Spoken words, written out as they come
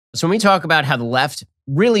So when we talk about how the left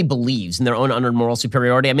really believes in their own unearned moral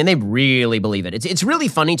superiority, I mean, they really believe it. It's really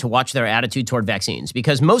funny to watch their attitude toward vaccines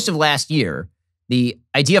because most of last year, the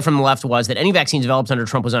idea from the left was that any vaccine developed under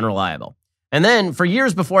Trump was unreliable. And then for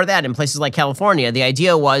years before that, in places like California, the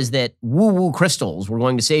idea was that woo-woo crystals were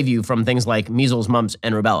going to save you from things like measles, mumps,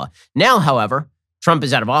 and rubella. Now, however, Trump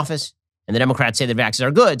is out of office, and the Democrats say that vaccines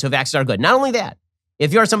are good, so vaccines are good. Not only that,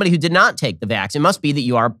 if you're somebody who did not take the vax, it must be that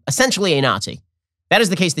you are essentially a Nazi. That is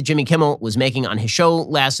the case that Jimmy Kimmel was making on his show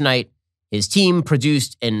last night. His team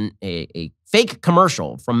produced a fake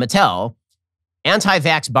commercial from Mattel,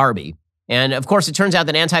 Anti-Vax Barbie. And of course, it turns out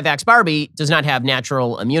that Anti-Vax Barbie does not have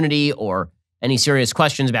natural immunity or any serious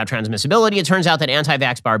questions about transmissibility. It turns out that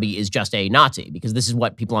Anti-Vax Barbie is just a Nazi because this is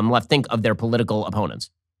what people on the left think of their political opponents.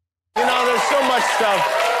 You know, there's so much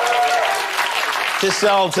stuff to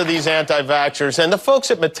sell to these anti-vaxxers, and the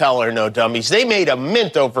folks at Mattel are no dummies. They made a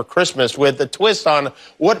mint over Christmas with a twist on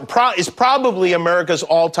what is probably America's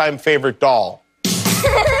all-time favorite doll.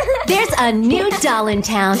 There's a new doll in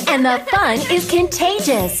town, and the fun is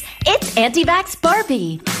contagious. It's Anti-Vax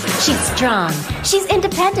Barbie. She's strong. She's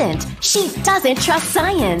independent. She doesn't trust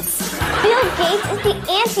science. Bill Gates is the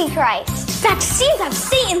Antichrist. Vaccines have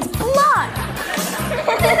Satan's blood.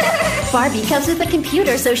 Barbie comes with a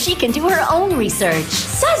computer so she can do her own research.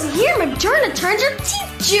 Says here Moderna turns your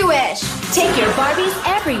teeth Jewish. Take your Barbies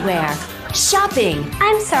everywhere. Shopping.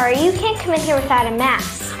 I'm sorry, you can't come in here without a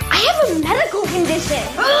mask. I have a medical condition.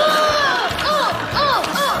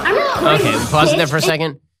 Okay, pause there for a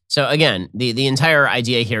second. So again, the entire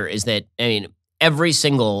idea here is that, I mean, every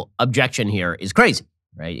single objection here is crazy,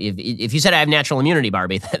 right? If you said I have natural immunity,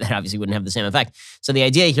 Barbie, that obviously wouldn't have the same effect. So the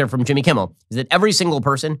idea here from Jimmy Kimmel is that every single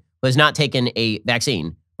person who has not taken a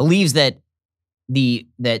vaccine believes that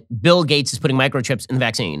that Bill Gates is putting microchips in the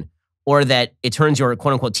vaccine, or that it turns your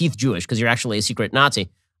quote-unquote teeth Jewish because you're actually a secret Nazi.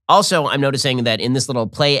 Also, I'm noticing that in this little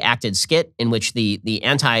play-acted skit in which the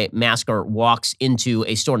anti-masker walks into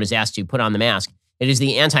a store and is asked to put on the mask, it is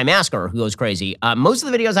the anti-masker who goes crazy. Most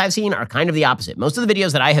of the videos I've seen are kind of the opposite. Most of the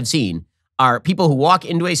videos that I have seen are people who walk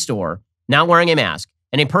into a store not wearing a mask,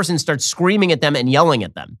 and a person starts screaming at them and yelling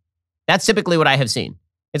at them. That's typically what I have seen.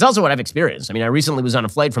 It's also what I've experienced. I mean, I recently was on a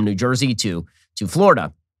flight from New Jersey to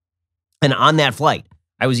Florida, and on that flight,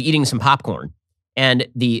 I was eating some popcorn, and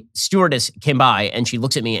the stewardess came by, and she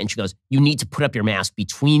looks at me, and she goes, "You need to put up your mask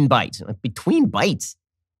between bites." I'm like, between bites?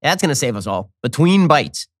 That's going to save us all. Between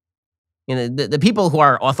bites. You know, the people who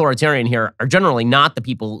are authoritarian here are generally not the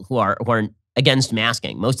people who are against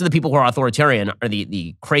masking. Most of the people who are authoritarian are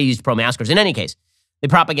the crazed pro-maskers. In any case, the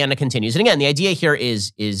propaganda continues. And again, the idea here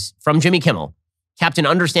is from Jimmy Kimmel, Captain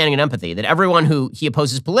Understanding and Empathy, that everyone who he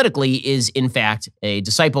opposes politically is, in fact, a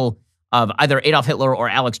disciple of either Adolf Hitler or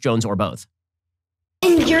Alex Jones or both.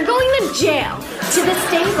 And you're going to jail. To the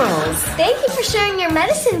stables. Thank you for sharing your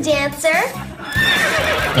medicine, dancer.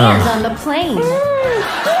 And on the plane.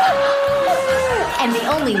 And the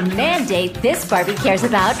only mandate this Barbie cares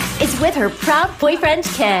about is with her proud boyfriend,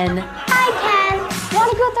 Ken. Hi, Ken.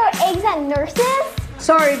 Want to go throw eggs at nurses?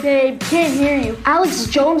 Sorry, babe. Can't hear you. Alex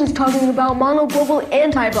Jones is talking about monoclonal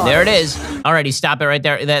antibodies. There it is. Alrighty, stop it right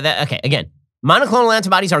there. Okay, again, monoclonal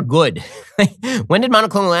antibodies are good. When did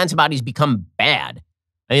monoclonal antibodies become bad?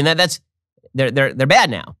 I mean, they're bad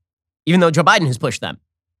now, even though Joe Biden has pushed them.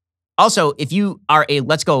 Also, if you are a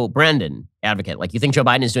Let's Go Brandon advocate, like you think Joe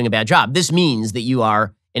Biden is doing a bad job, this means that you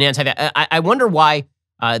are an anti-vax. I wonder why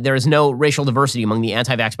there is no racial diversity among the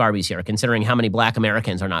anti-vax Barbies here, considering how many black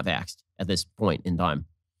Americans are not vaxxed at this point in time.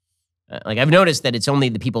 Like I've noticed that it's only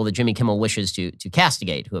the people that Jimmy Kimmel wishes to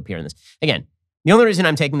castigate who appear in this. Again, the only reason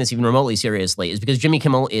I'm taking this even remotely seriously is because Jimmy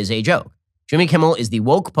Kimmel is a joke. Jimmy Kimmel is the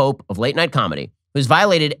woke pope of late night comedy who's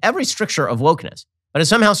violated every stricture of wokeness, but has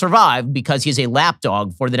somehow survived because he's a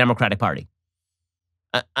lapdog for the Democratic Party.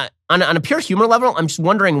 On a pure humor level, I'm just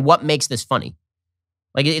wondering what makes this funny.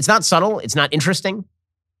 Like, it's not subtle. It's not interesting.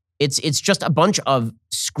 It's just a bunch of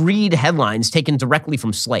screed headlines taken directly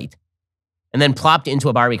from Slate and then plopped into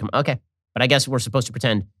a Barbie. Okay, but I guess we're supposed to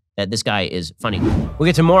pretend that this guy is funny. We'll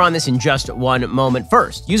get to more on this in just one moment.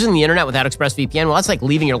 First, using the internet without ExpressVPN, well, that's like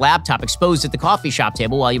leaving your laptop exposed at the coffee shop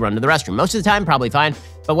table while you run to the restroom. Most of the time, probably fine.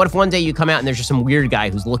 But what if one day you come out and there's just some weird guy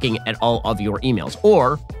who's looking at all of your emails?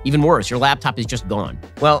 Or, even worse, your laptop is just gone.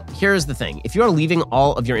 Well, here's the thing. If you're leaving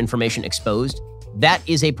all of your information exposed, that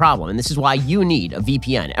is a problem, and this is why you need a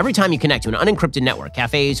VPN. Every time you connect to an unencrypted network,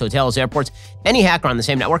 cafes, hotels, airports, any hacker on the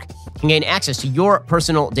same network can gain access to your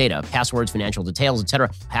personal data, passwords, financial details, etc.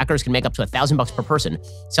 Hackers can make up to $1,000 per person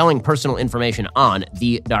selling personal information on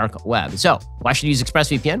the dark web. So, why should you use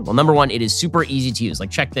ExpressVPN? Well, number one, it is super easy to use.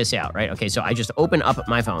 Like, check this out, right? Okay, so I just open up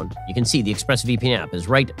my phone. You can see the ExpressVPN app is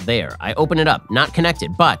right there. I open it up, not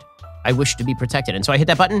connected, but I wish to be protected. And so I hit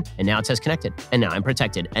that button, and now it says connected. And now I'm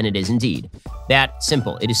protected, and it is indeed that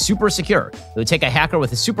simple. It is super secure. It would take a hacker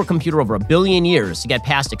with a supercomputer over 1 billion years to get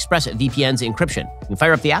past ExpressVPN's encryption. You can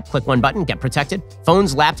fire up the app, click one button, get protected.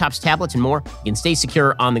 Phones, laptops, tablets, and more. You can stay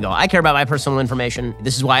secure on the go. I care about my personal information.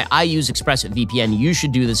 This is why I use ExpressVPN. You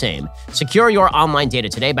should do the same. Secure your online data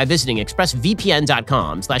today by visiting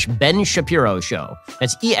expressvpn.com/Ben Shapiro Show.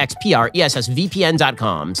 That's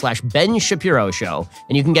EXPRESSVPN.com/Ben Shapiro Show.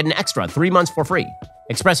 And you can get an extra 3 months for free.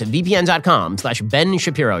 ExpressVPN.com/Ben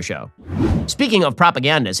Shapiro Show. Speaking of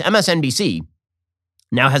propagandists, MSNBC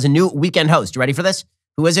now has a new weekend host. You ready for this?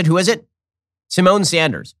 Who is it? Simone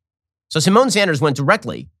Sanders. So Simone Sanders went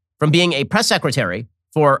directly from being a press secretary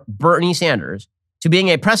for Bernie Sanders to being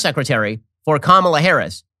a press secretary for Kamala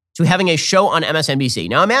Harris to having a show on MSNBC.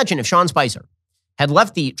 Now imagine if Sean Spicer had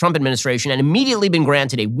left the Trump administration and immediately been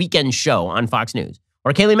granted a weekend show on Fox News,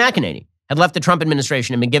 or Kayleigh McEnany had left the Trump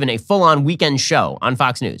administration and been given a full-on weekend show on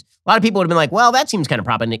Fox News. A lot of people would have been like, well, that seems kind of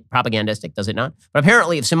propagandistic, does it not? But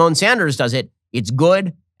apparently, if Simone Sanders does it, it's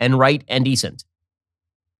good and right and decent.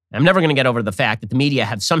 I'm never going to get over the fact that the media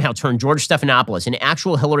have somehow turned George Stephanopoulos, an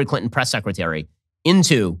actual Hillary Clinton press secretary,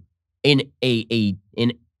 into an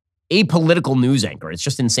apolitical news anchor. It's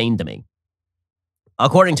just insane to me.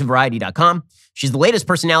 According to Variety.com, she's the latest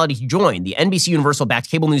personality to join the NBC Universal-backed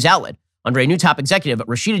cable news outlet under a new top executive,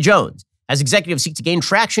 Rashida Jones, as executives seek to gain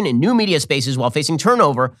traction in new media spaces while facing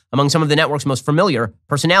turnover among some of the network's most familiar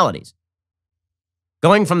personalities.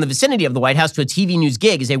 Going from the vicinity of the White House to a TV news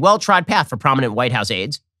gig is a well-trod path for prominent White House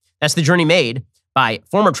aides. That's the journey made by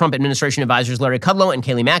former Trump administration advisors Larry Kudlow and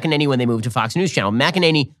Kayleigh McEnany when they moved to Fox News Channel.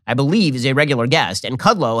 McEnany, I believe, is a regular guest, and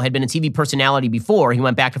Kudlow had been a TV personality before he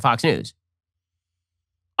went back to Fox News.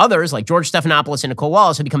 Others, like George Stephanopoulos and Nicole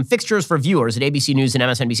Wallace, have become fixtures for viewers at ABC News and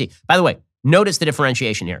MSNBC. By the way, notice the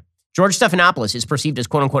differentiation here. George Stephanopoulos is perceived as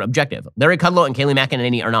quote-unquote objective. Larry Kudlow and Kayleigh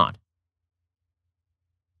McEnany are not.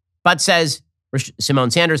 But says Simone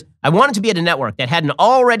Sanders, I wanted to be at a network that had an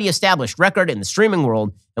already established record in the streaming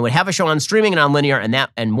world and would have a show on streaming and on linear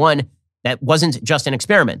and one that wasn't just an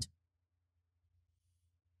experiment.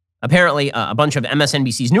 Apparently, a bunch of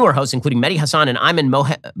MSNBC's newer hosts, including Mehdi Hasan and Ayman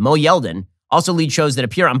Moyeldin, also lead shows that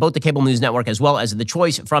appear on both the cable news network as well as The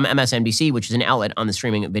Choice from MSNBC, which is an outlet on the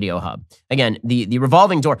streaming video hub. Again, the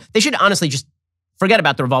revolving door, they should honestly just forget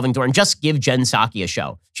about the revolving door and just give Jen Psaki a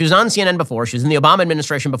show. She was on CNN before. She was in the Obama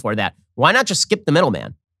administration before that. Why not just skip the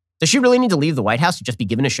middleman? Does she really need to leave the White House to just be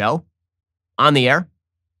given a show on the air?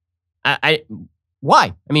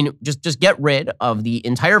 Why? I mean, just get rid of the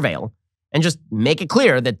entire veil and just make it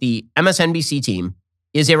clear that the MSNBC team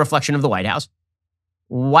is a reflection of the White House.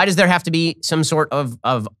 Why does there have to be some sort of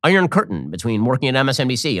iron curtain between working at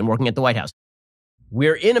MSNBC and working at the White House?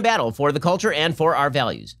 We're in a battle for the culture and for our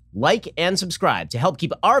values. Like and subscribe to help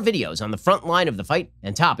keep our videos on the front line of the fight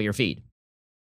and top of your feed.